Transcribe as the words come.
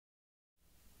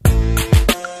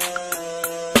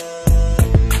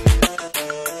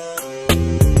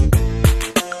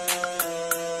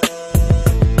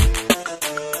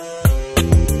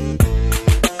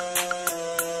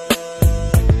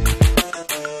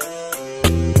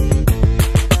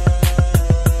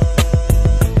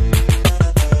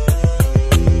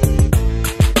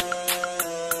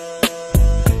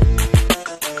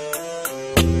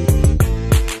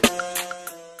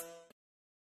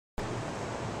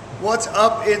What's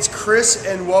up? It's Chris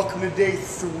and welcome to day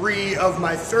 3 of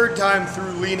my 3rd time through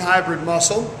Lean Hybrid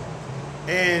Muscle.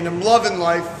 And I'm loving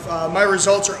life. My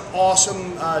results are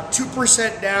awesome.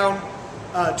 2% down,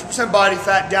 2% body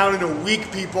fat down in a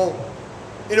week, people.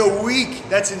 In a week,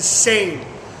 that's insane.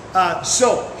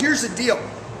 So here's the deal.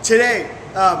 Today,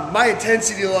 my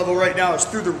intensity level right now is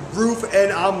through the roof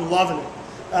and I'm loving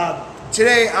it.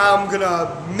 Today I'm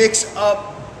gonna mix up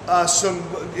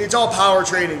it's all power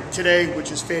training today, which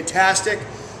is fantastic.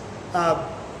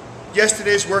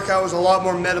 Yesterday's workout was a lot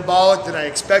more metabolic than I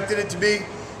expected it to be,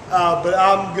 but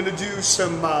I'm gonna do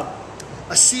some a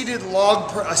seated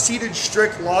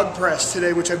strict log press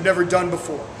today, which I've never done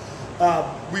before.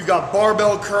 We've got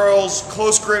barbell curls,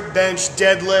 close grip bench,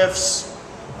 deadlifts,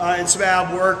 and some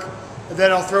ab work. And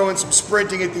then I'll throw in some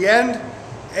sprinting at the end.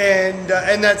 And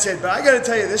that's it. But I got to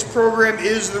tell you, this program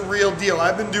is the real deal.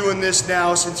 I've been doing this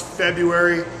now since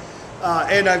February,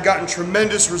 and I've gotten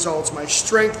tremendous results. My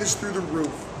strength is through the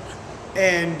roof,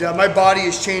 and my body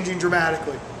is changing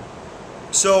dramatically.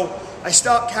 So I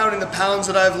stopped counting the pounds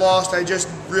that I've lost. I just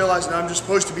realized that I'm just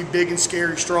supposed to be big and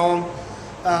scary strong.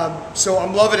 So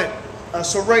I'm loving it.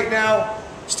 So right now,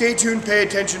 stay tuned, pay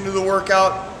attention to the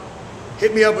workout.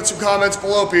 Hit me up with some comments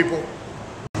below, people.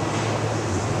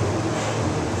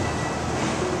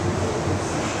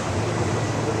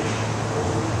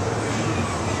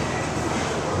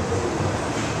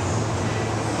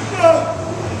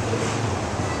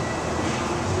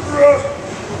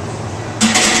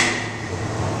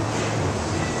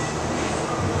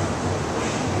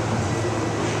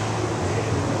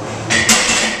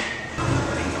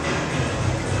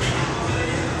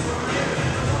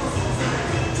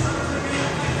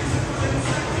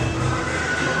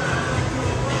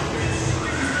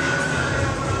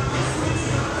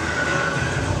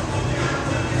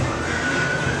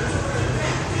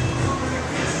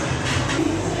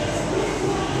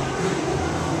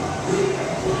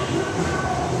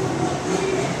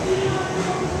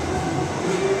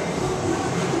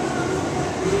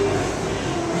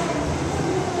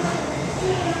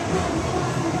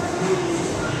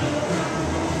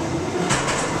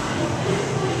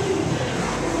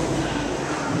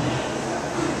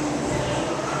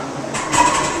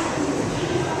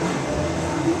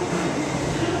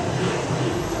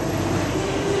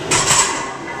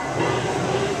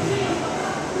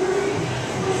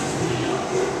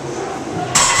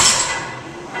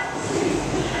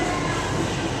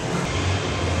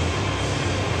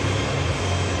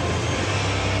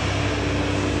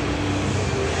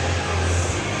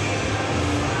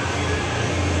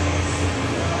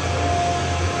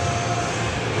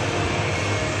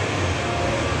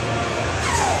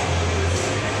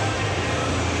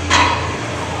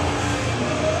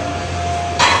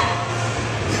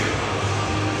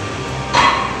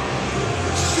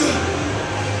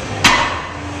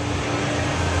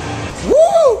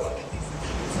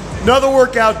 Another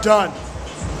workout done.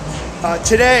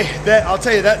 Today, I'll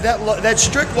tell you, that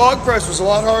strict log press was a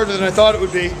lot harder than I thought it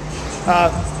would be.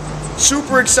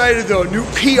 Super excited though, new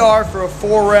PR for a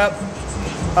 4-rep,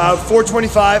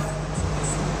 425.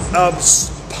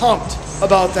 Pumped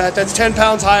about that. That's 10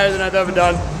 pounds higher than I've ever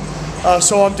done.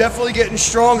 So I'm definitely getting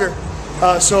stronger.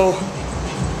 So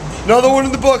another one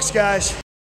in the books, guys.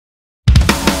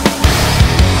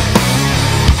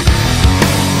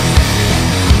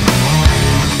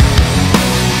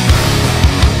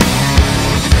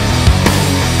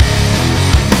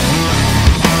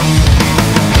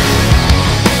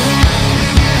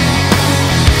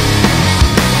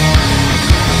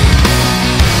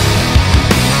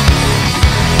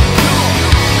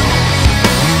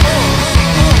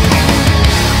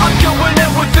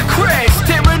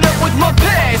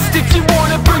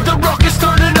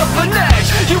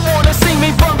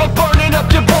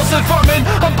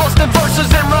 I'm busting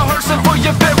verses and rehearsing for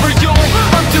your burial.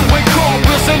 I'm doing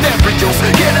cartwheels and aerials.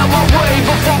 Get out my